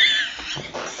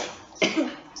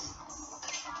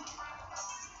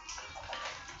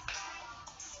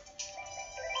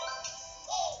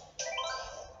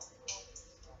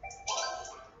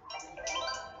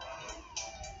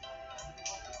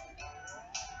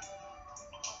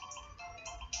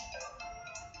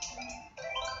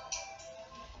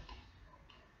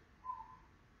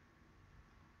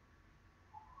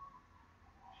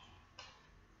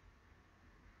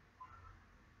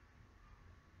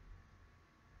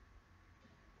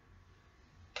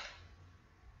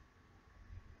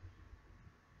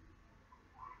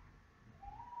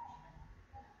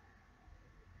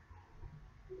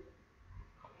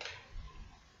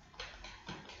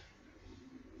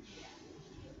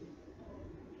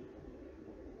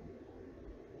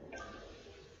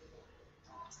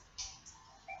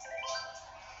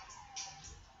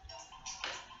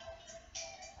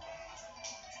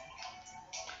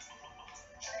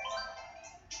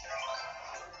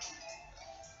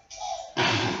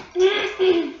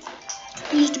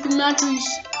 Used to be matches.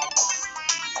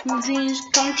 Your dreams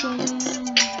come true.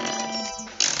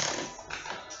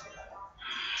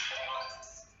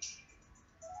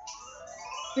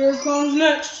 Here comes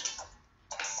next.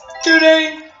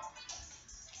 Today.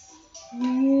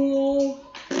 Whoa.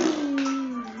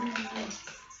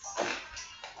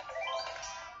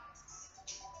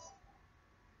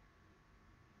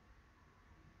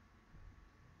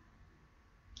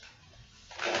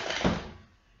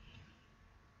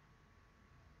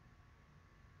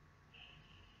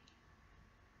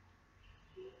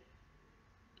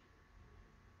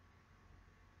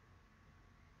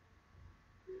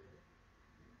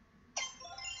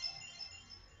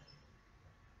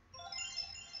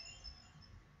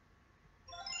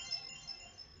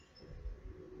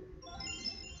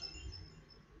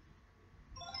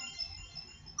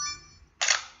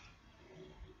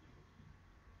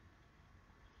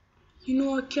 You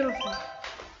know what, careful.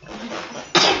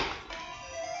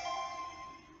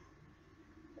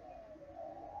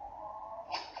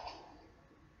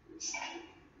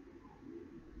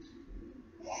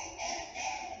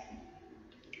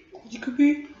 You could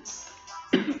be.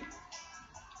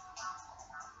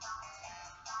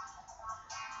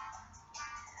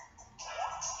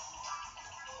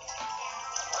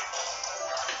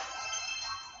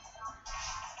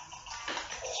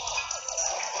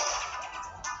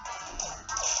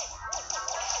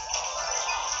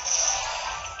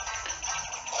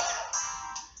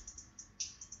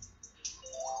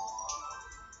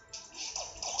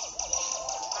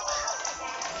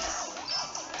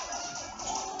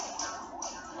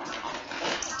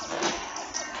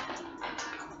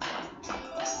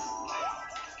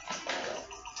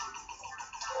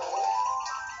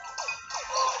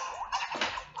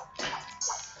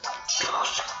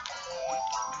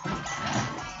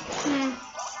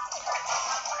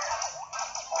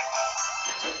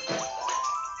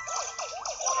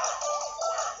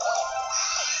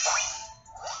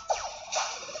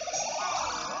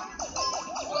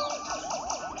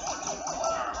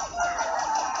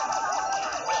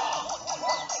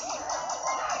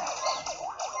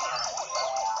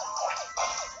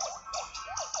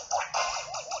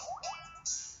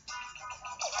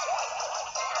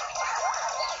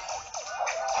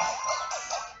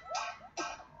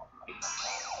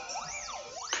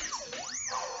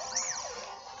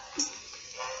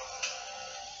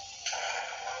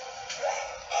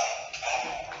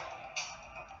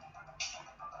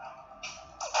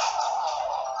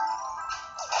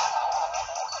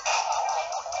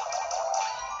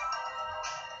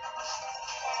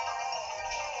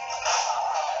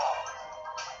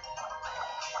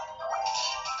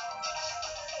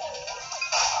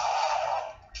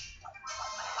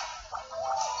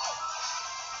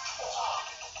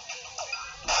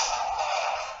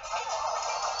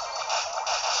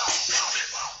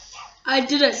 I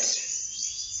did it.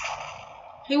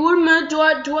 Hey, wait a minute. Do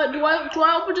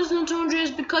I open this Nintendo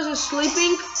just because it's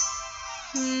sleeping?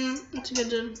 Let's get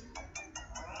done.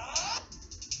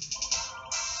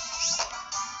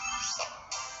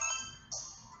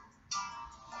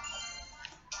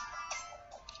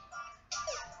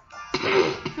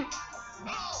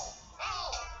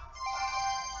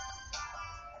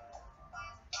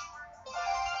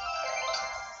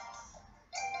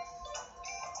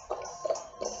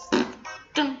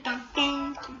 Dun, dun, dun,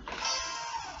 dun.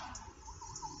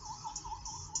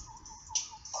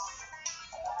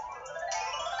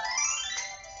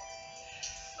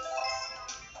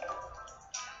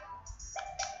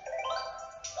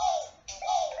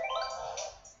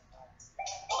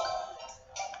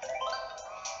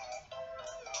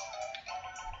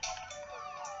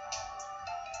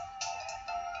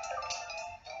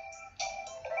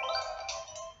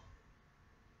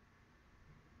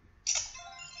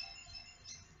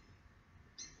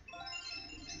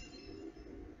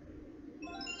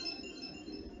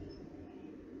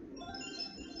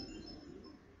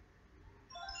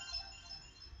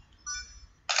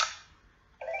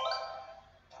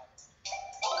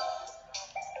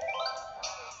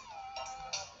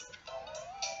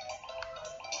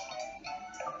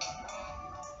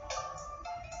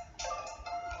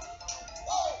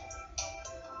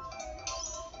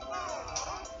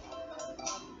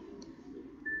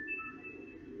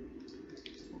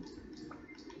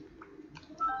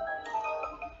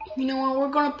 You know what? We're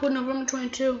gonna put November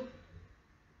 22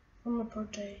 on my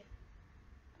birthday.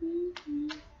 I'm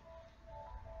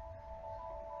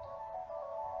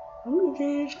gonna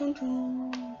change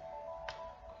control.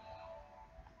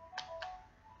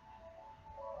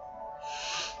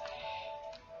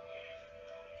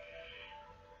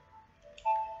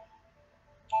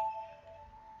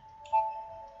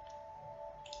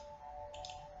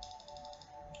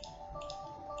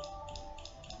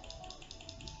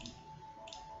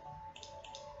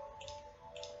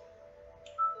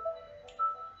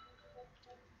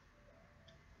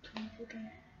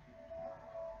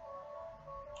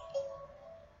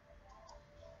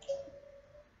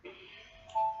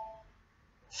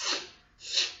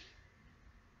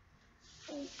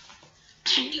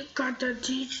 And you got the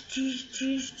cheese.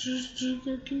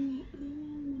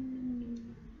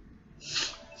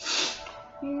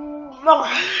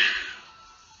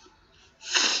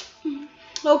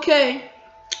 Okay,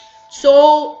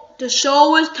 so the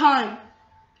show is time.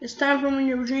 It's time for when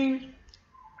your dreams.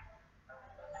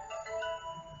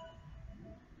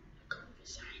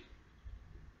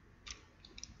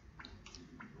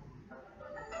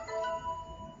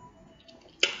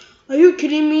 Are you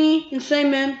kidding me?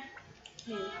 Insane, man.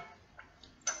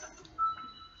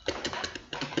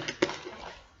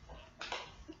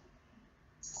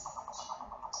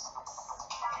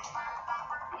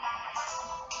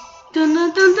 Dun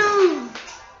dun dun dun.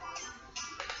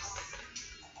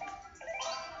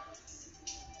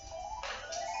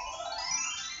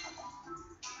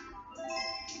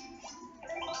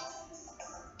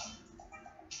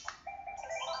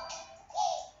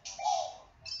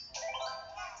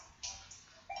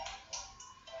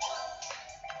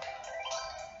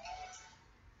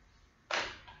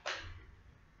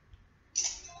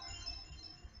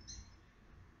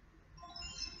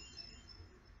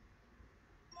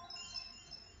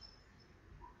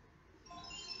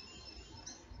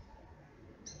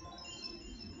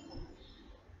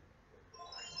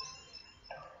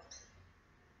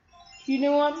 You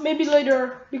know what? Maybe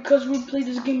later, because we play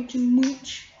this game too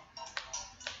much.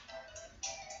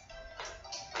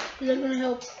 Is that gonna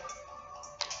help?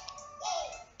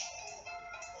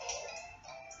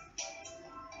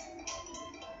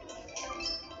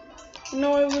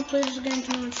 No, we play this game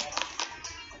too much.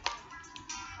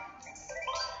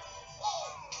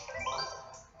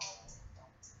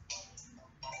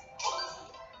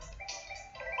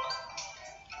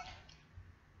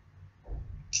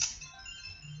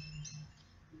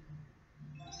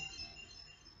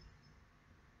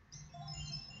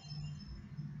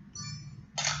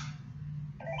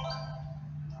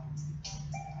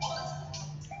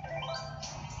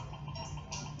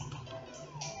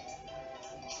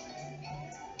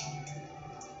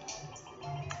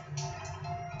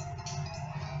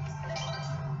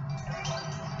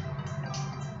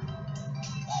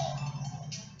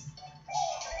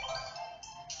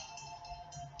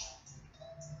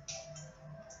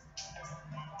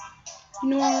 You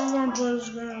know what? We're gonna play this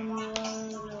game.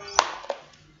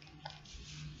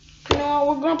 You know what?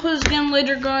 We're gonna play this game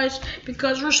later, guys,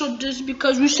 because we're so busy,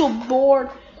 because we're so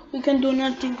bored. We can do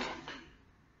nothing.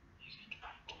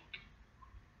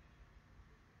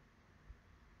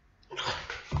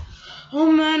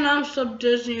 I'm so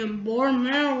dizzy and bored,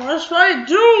 man. What should I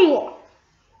do?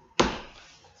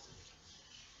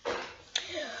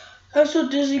 I'm so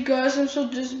dizzy, guys. I'm so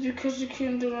dizzy because I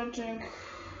can't do nothing.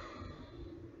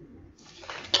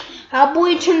 How about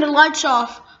we turn the lights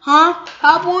off? Huh?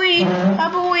 How about we? How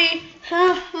about we?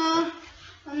 Huh?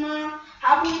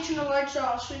 How about we turn the lights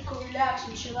off so we can relax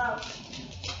and chill out?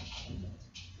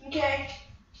 Okay.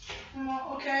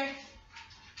 Okay.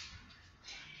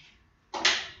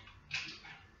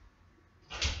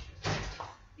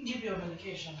 Give you a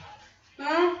medication.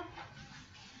 Huh?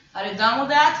 Are you done with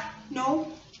that?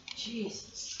 No.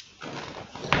 Jesus.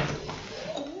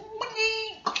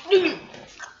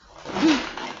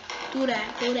 Do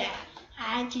that.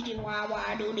 I just do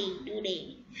wah do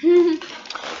that.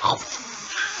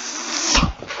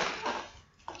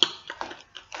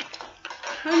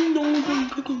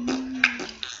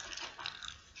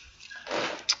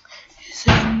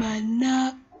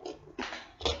 Samana.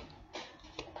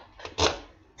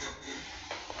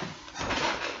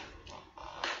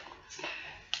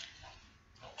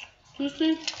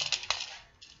 Seriously?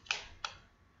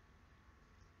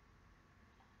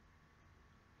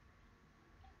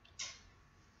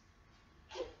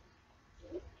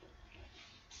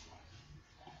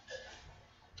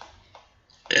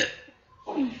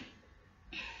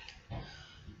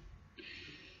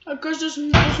 Because there's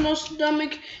no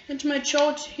stomach into my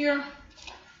throat here.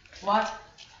 What?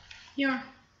 Here.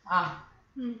 Ah.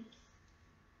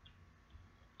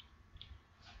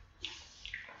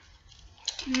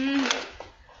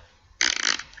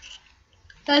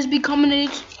 That's becoming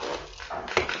it.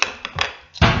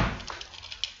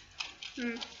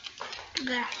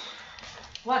 Yeah.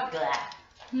 What that?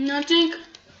 Nothing.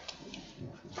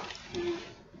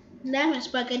 Lemon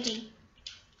spaghetti.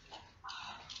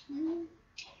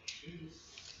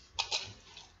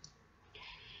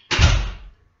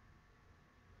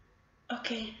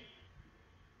 Okay.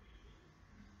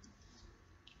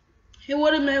 Hey,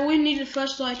 wait a minute. We need a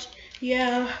flashlight.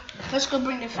 Yeah. Let's go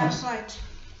bring the flashlight.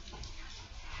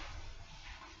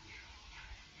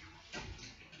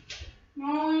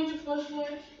 No, we need a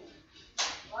flashlight.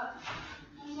 What?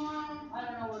 I don't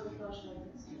know where the flashlight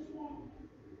is.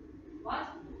 What?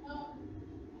 No.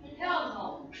 Hell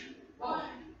no. Why?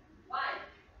 Why?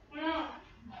 Why not?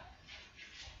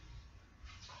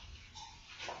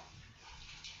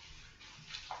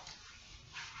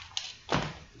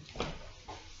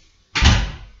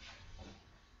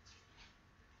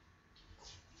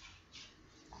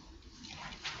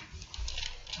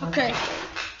 Okay.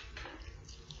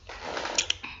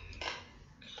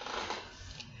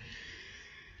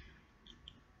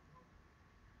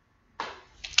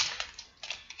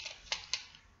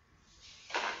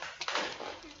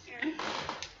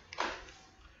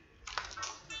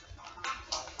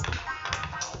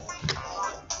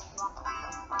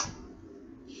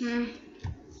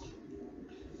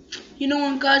 You know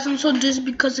what, guys? I'm so dizzy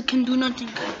because I can do nothing.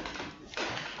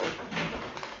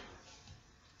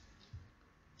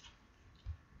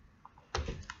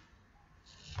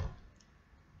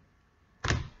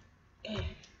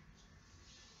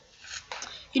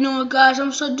 You know what, guys?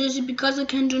 I'm so dizzy because I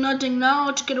can do nothing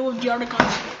now together with the other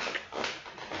guys.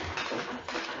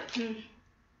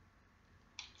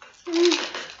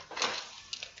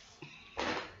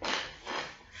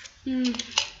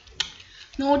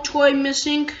 No toy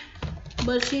missing,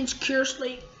 but it seems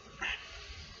curiously.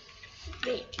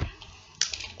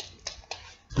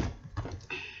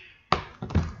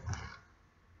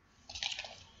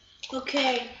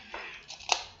 Okay.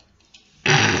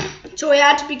 So we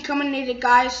had to be combinated,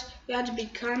 guys. We had to be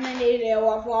combinated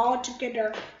all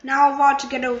together. Now we're all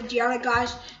together with the other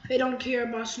guys. They don't care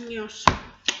about something else.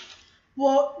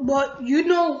 Well, but you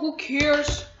know who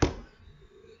cares?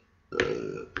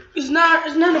 It's not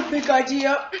a big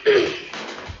idea.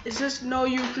 It's just know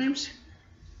your dreams.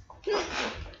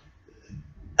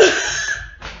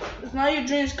 It's not your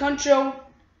dreams come true.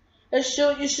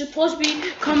 You're supposed to be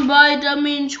come by. That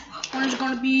means when there's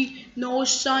gonna be no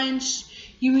science.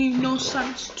 You mean no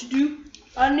science to do?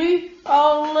 Honey,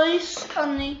 always,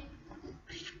 honey.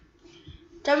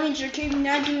 That means you're keeping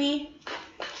nagging me.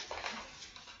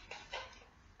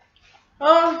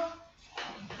 Oh,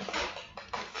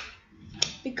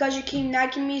 because you keep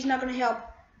nagging me, it's not gonna help.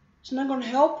 It's not gonna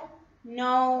help?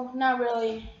 No, not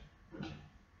really.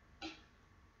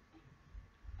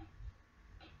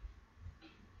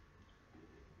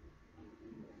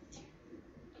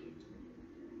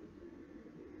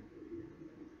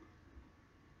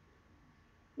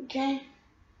 Okay.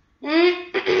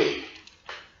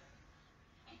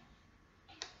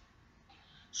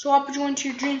 So I'll put you into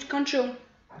your dreams come true.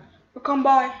 Or come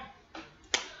by.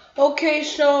 Okay,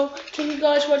 so thank you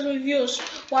guys for watching my videos.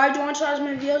 Why do you want to watch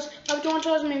my videos? Why do you want to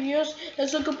watch my videos?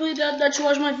 It's so complete that you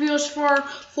watch my videos for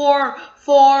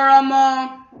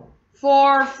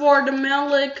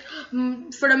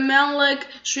the Malach,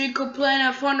 so you could play and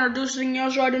have fun or do something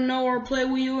else, or I don't know, or play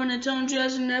with you and tell them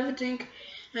jazz and everything,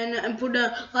 and put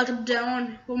the laptop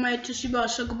down for my to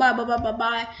bus. So goodbye, bye bye bye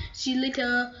bye. See you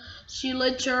later. See you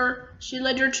later. See you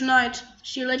later tonight.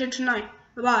 See you later tonight.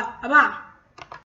 Bye bye. Bye bye.